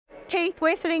Keith,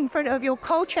 we're sitting in front of your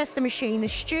Colchester machine, the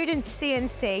Student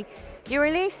CNC. You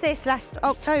released this last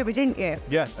October, didn't you?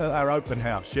 Yeah, at our open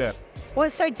house, yeah.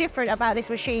 What's so different about this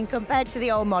machine compared to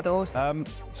the old models?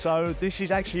 So this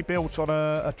is actually built on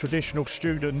a traditional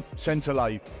Student Centre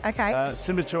Lathe. Okay.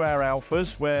 Similar to our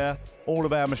Alphas, where all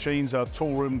of our machines are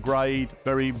tool room grade,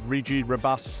 very rigid,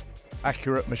 robust,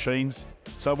 accurate machines.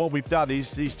 So what we've done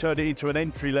is turned it into an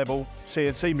entry-level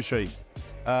CNC machine.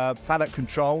 FANUC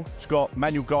control, it's got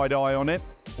manual guide eye on it.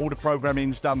 All the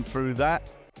programming's done through that.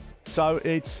 So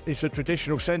it's a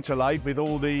traditional centre lathe with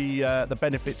all the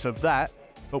benefits of that,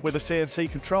 but with a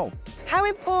CNC control. How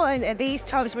important are these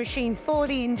types of machines for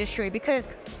the industry? Because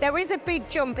there is a big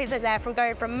jump, isn't there, from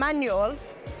going from manual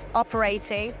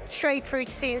operating straight through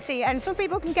to CNC, and some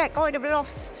people can get kind of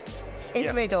lost in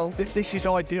the middle. This is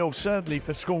ideal, certainly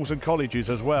for schools and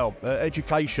colleges as well.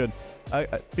 Education,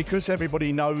 because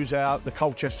everybody knows the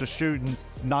Colchester Student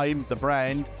name, the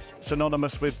brand,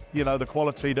 synonymous with the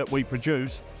quality that we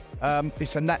produce.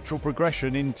 It's a natural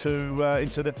progression into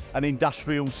an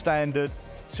industrial standard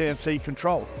CNC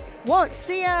control. What's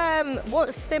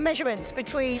the measurements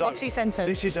between the two centres?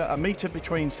 This is a metre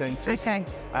between centres. Okay.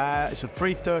 It's a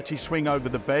 330 swing over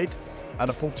the bed and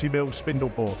a 40mm spindle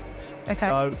board. Okay.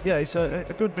 So yeah, it's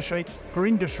a good machine for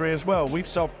industry as well. We've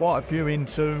sold quite a few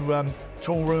into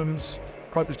tool rooms,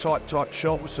 prototype type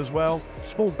shops as well,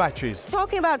 small batches.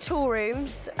 Talking about tool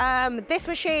rooms, this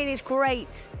machine is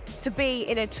great to be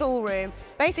in a tool room.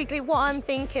 Basically what I'm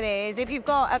thinking is, if you've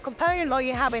got a component like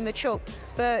you have in the chuck,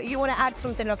 but you want to add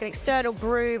something like an external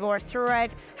groove or a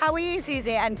thread, how easy is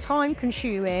it and time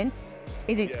consuming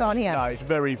is it on here? No, it's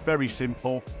very, very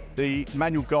simple. The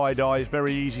manual guide eye is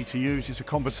very easy to use. It's a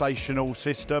conversational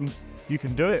system. You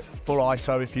can do it full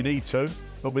ISO if you need to,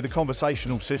 but with a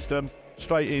conversational system,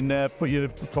 straight in there, put your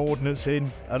coordinates in,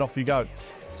 and off you go.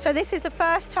 So this is the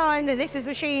first time that this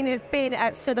machine has been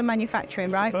at Southern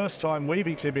Manufacturing, right? It's the first time we've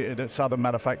exhibited at Southern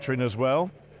Manufacturing as well.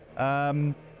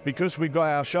 Because we've got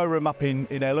our showroom up in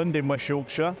Elland in West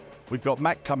Yorkshire, we've got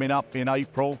Mac coming up in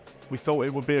April. We thought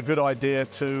it would be a good idea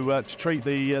to treat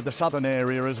the southern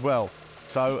area as well.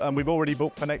 So, and we've already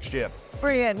booked for next year.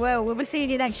 Brilliant. Well, we'll be seeing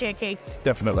you next year, Keith.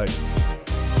 Definitely.